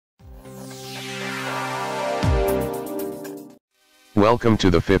Welcome to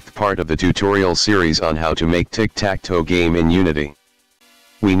the fifth part of the tutorial series on how to make Tic-Tac-Toe game in Unity.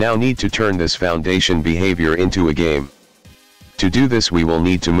 We now need to turn this foundation behavior into a game. To do this we will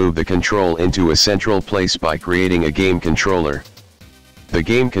need to move the control into a central place by creating a game controller. The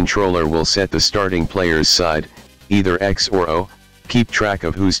game controller will set the starting player's side, either X or O, keep track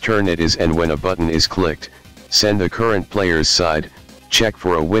of whose turn it is, and when a button is clicked, send the current player's side, check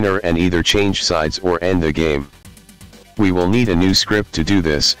for a winner and either change sides or end the game. We will need a new script to do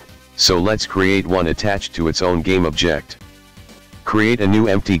this, so let's create one attached to its own game object. Create a new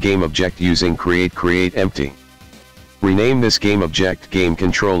empty game object using create_empty. Rename this game object game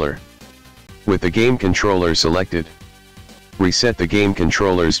controller. With the game controller selected, reset the game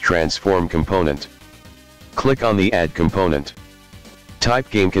controller's transform component. Click on the add component. Type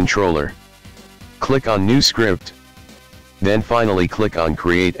game controller. Click on new script. Then finally click on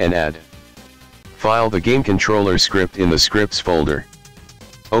create and add. File the game controller script in the scripts folder.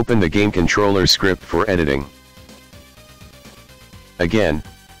 Open the game controller script for editing. Again,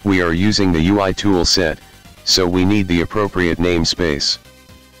 we are using the UI tool set, so we need the appropriate namespace.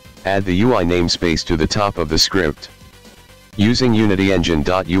 Add the UI namespace to the top of the script. Using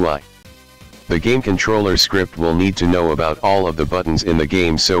UnityEngine.UI. The game controller script will need to know about all of the buttons in the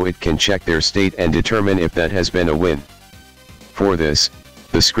game so it can check their state and determine if that has been a win. For this,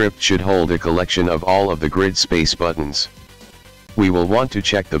 the script should hold a collection of all of the grid space buttons. We will want to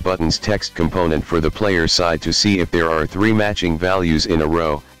check the button's text component for the player side to see if there are 3 matching values in a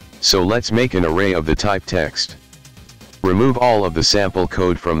row, so let's make an array of the type text. Remove all of the sample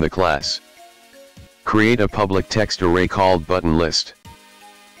code from the class. Create a public text array called button list.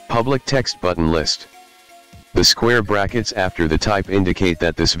 Public text button list. The square brackets after the type indicate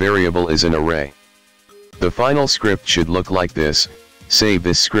that this variable is an array. The final script should look like this. Save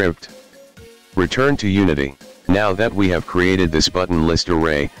this script. Return to Unity. Now that we have created this button list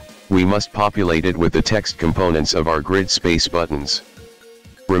array, we must populate it with the text components of our grid space buttons.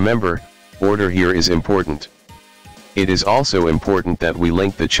 Remember, order here is important. It is also important that we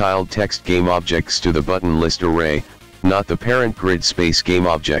link the child text game objects to the button list array, not the parent grid space game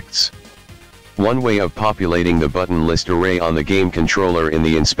objects. One way of populating the button list array on the game controller in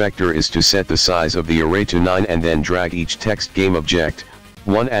the inspector is to set the size of the array to 9 and then drag each text game object,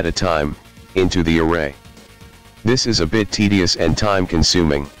 one at a time, into the array. This is a bit tedious and time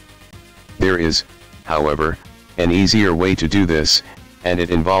consuming. There is, however, an easier way to do this, and it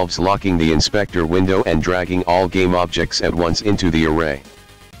involves locking the inspector window and dragging all game objects at once into the array.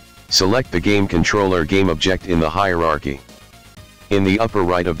 Select the game controller game object in the hierarchy. In the upper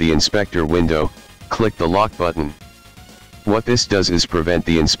right of the inspector window, click the lock button. What this does is prevent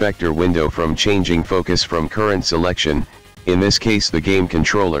the inspector window from changing focus from current selection, in this case the game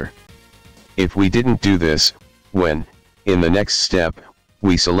controller. If we didn't do this, when, in the next step,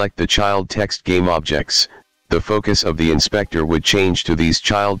 we select the child text game objects, the focus of the inspector would change to these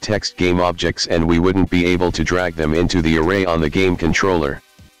child text game objects and we wouldn't be able to drag them into the array on the game controller.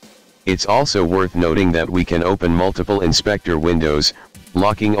 It's also worth noting that we can open multiple inspector windows,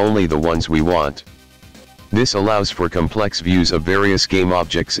 locking only the ones we want. This allows for complex views of various game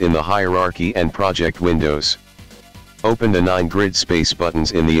objects in the hierarchy and project windows. Open the 9 grid space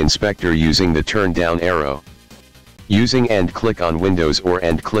buttons in the inspector using the turn down arrow. Using and click on Windows or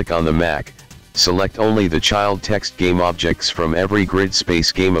and click on the Mac, select only the child text game objects from every grid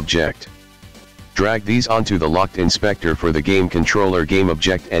space game object. Drag these onto the locked inspector for the game controller game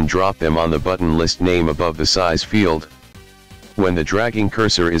object and drop them on the button list name above the size field. When the dragging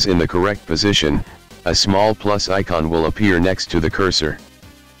cursor is in the correct position, a small plus icon will appear next to the cursor.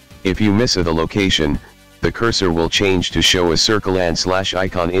 If you miss the location, the cursor will change to show a circle and slash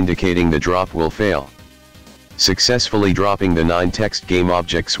icon indicating the drop will fail. Successfully dropping the 9 text game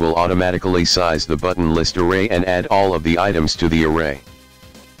objects will automatically size the button list array and add all of the items to the array.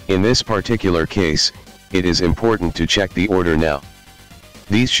 In this particular case, it is important to check the order now.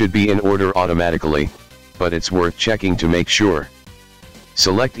 These should be in order automatically, but it's worth checking to make sure.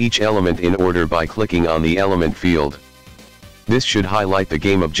 Select each element in order by clicking on the element field. This should highlight the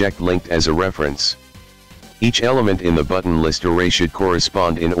game object linked as a reference. Each element in the button list array should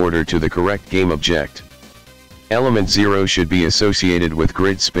correspond in order to the correct game object. Element 0 should be associated with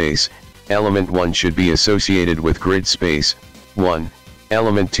grid space, element 1 should be associated with grid space 1,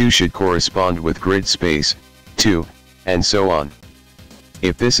 element 2 should correspond with grid space 2, and so on.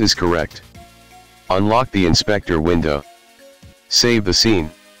 If this is correct, unlock the inspector window. Save the scene.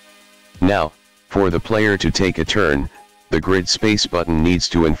 Now, for the player to take a turn, the grid space button needs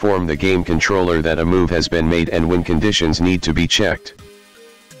to inform the game controller that a move has been made and when conditions need to be checked.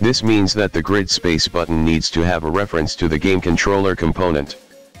 This means that the grid space button needs to have a reference to the game controller component.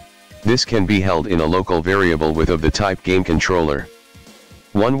 This can be held in a local variable with of the type game controller.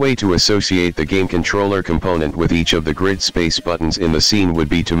 One way to associate the game controller component with each of the grid space buttons in the scene would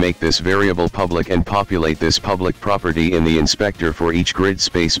be to make this variable public and populate this public property in the inspector for each grid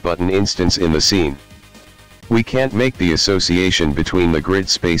space button instance in the scene. We can't make the association between the grid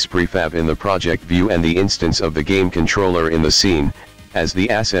space prefab in the project view and the instance of the game controller in the scene, as the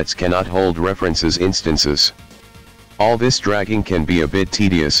assets cannot hold references instances. All this dragging can be a bit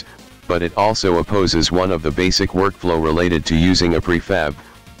tedious, but it also opposes one of the basic workflow related to using a prefab.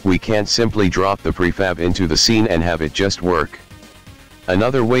 We can't simply drop the prefab into the scene and have it just work.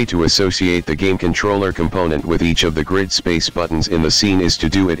 Another way to associate the game controller component with each of the grid space buttons in the scene is to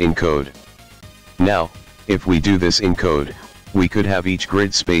do it in code. Now, if we do this in code, we could have each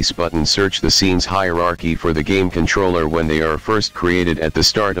grid space button search the scene's hierarchy for the game controller when they are first created at the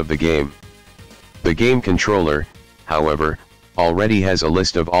start of the game. The game controller, however, already has a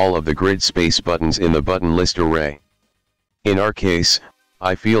list of all of the grid space buttons in the button list array. In our case,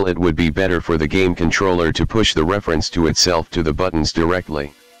 I feel it would be better for the game controller to push the reference to itself to the buttons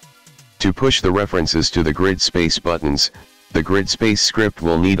directly. To push the references to the grid space buttons, the grid space script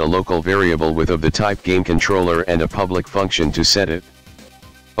will need a local variable with of the type game controller and a public function to set it.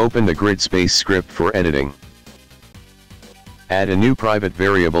 Open the grid space script for editing. Add a new private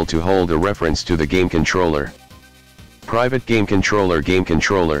variable to hold a reference to the game controller. Private game controller.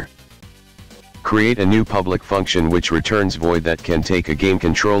 Create a new public function which returns void that can take a game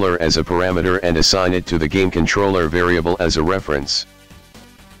controller as a parameter and assign it to the game controller variable as a reference.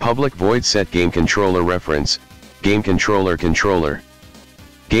 Public void set game controller reference, game controller.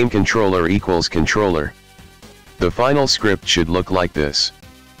 Game controller equals controller. The final script should look like this.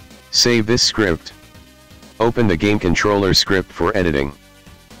 Save this script. Open the game controller script for editing.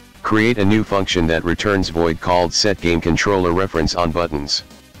 Create a new function that returns void called setGameControllerReferenceOnButtons.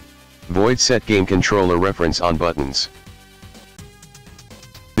 Void setGameControllerReferenceOnButtons.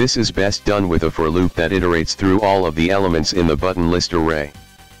 This is best done with a for loop that iterates through all of the elements in the button list array.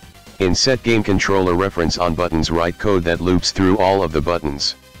 In setGameControllerReferenceOnButtons write code that loops through all of the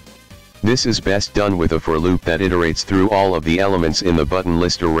buttons. This is best done with a for loop that iterates through all of the elements in the button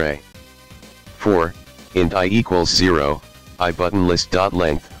list array. For int I equals 0, I button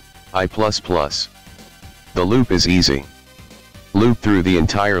list.length, I++. The loop is easy. Loop through the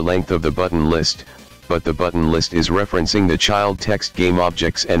entire length of the button list, but the button list is referencing the child text game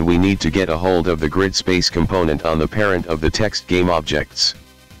objects and we need to get a hold of the grid space component on the parent of the text game objects.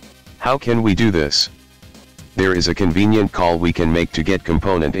 How can we do this? There is a convenient call we can make to get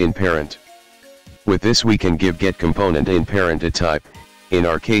component in parent. With this we can give get component in parent a type, in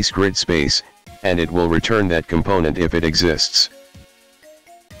our case grid space, and it will return that component if it exists.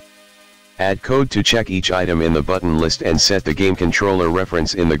 Add code to check each item in the button list and set the game controller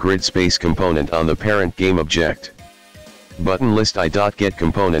reference in the grid space component on the parent game object. Button list I.get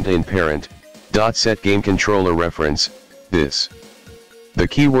component in parent, .set game controller reference, this. The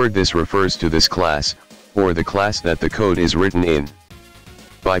keyword this refers to this class, or the class that the code is written in.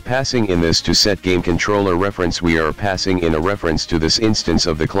 By passing in this to set game controller reference we are passing in a reference to this instance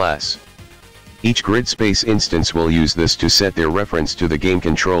of the class. Each grid space instance will use this to set their reference to the game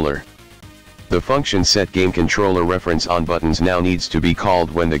controller. The function setGameControllerReferenceOnButtons now needs to be called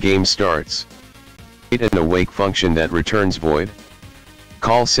when the game starts. Create an awake function that returns void.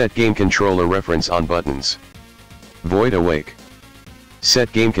 Call setGameControllerReferenceOnButtons. Void awake.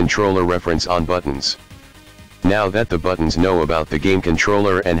 setGameControllerReferenceOnButtons. Now that the buttons know about the game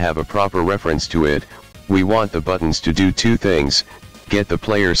controller and have a proper reference to it, we want the buttons to do two things: get the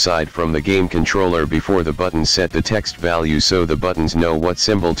player side from the game controller before the buttons set the text value so the buttons know what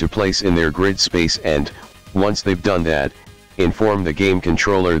symbol to place in their grid space, and, once they've done that, inform the game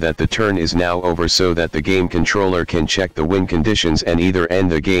controller that the turn is now over so that the game controller can check the win conditions and either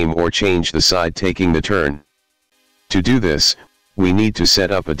end the game or change the side taking the turn. To do this, we need to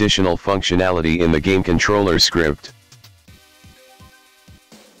set up additional functionality in the game controller script.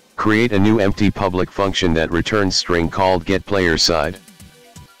 Create a new empty public function that returns string called getPlayerSide.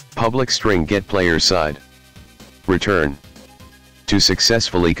 Public string getPlayerSide. Return. To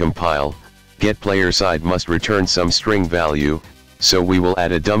successfully compile, getPlayerSide must return some string value, so we will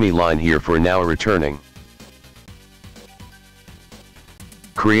add a dummy line here for now returning.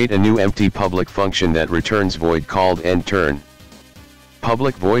 Create a new empty public function that returns void called endTurn.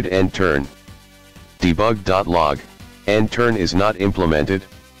 Public void endTurn. Debug.log, endTurn is not implemented.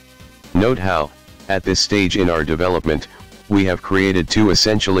 Note how, at this stage in our development, we have created two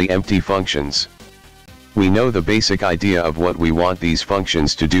essentially empty functions. We know the basic idea of what we want these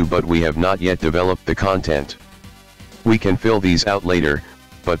functions to do, but we have not yet developed the content. We can fill these out later,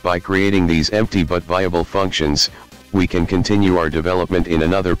 but by creating these empty but viable functions, we can continue our development in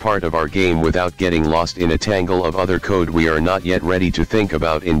another part of our game without getting lost in a tangle of other code we are not yet ready to think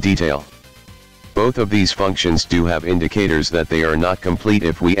about in detail. Both of these functions do have indicators that they are not complete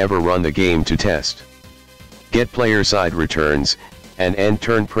if we ever run the game to test. getPlayerSide returns, and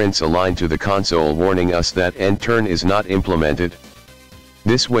endTurn prints a line to the console warning us that endTurn is not implemented.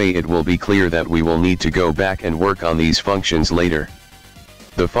 This way it will be clear that we will need to go back and work on these functions later.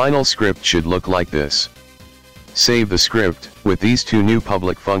 The final script should look like this. Save the script. With these two new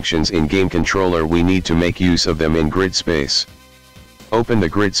public functions in Game Controller, we need to make use of them in grid space. Open the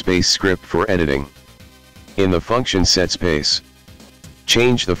grid space script for editing. In the function setSpace,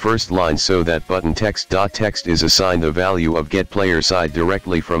 change the first line so that button text.text is assigned the value of getPlayerSide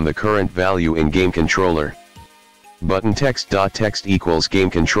directly from the current value in Game Controller. Button text.text equals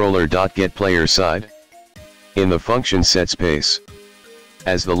GameController.getPlayerSide. In the function setSpace,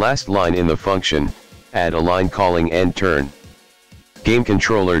 as the last line in the function, add a line calling endTurn.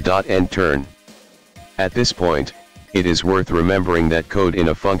 GameController.endTurn. At this point, it is worth remembering that code in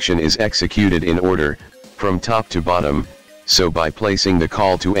a function is executed in order, from top to bottom, so by placing the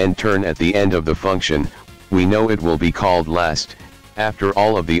call to endTurn at the end of the function, we know it will be called last, after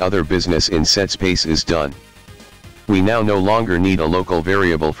all of the other business in setSpace is done. We now no longer need a local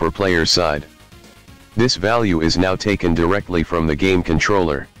variable for player side. This value is now taken directly from the game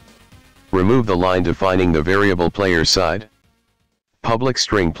controller. Remove the line defining the variable player side. Public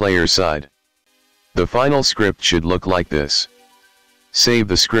string player side. The final script should look like this. Save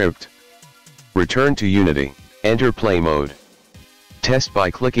the script. Return to Unity. Enter play mode. Test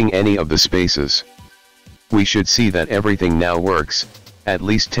by clicking any of the spaces. We should see that everything now works, at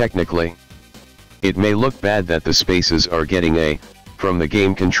least technically. It may look bad that the spaces are getting a from the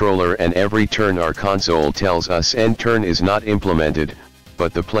game controller and every turn our console tells us endTurn is not implemented,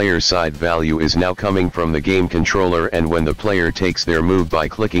 but the player side value is now coming from the game controller, and when the player takes their move by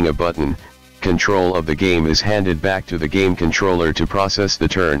clicking a button, control of the game is handed back to the game controller to process the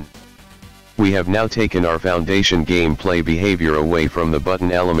turn. We have now taken our foundation gameplay behavior away from the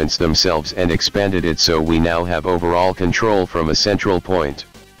button elements themselves and expanded it so we now have overall control from a central point.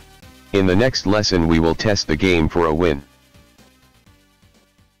 In the next lesson we will test the game for a win.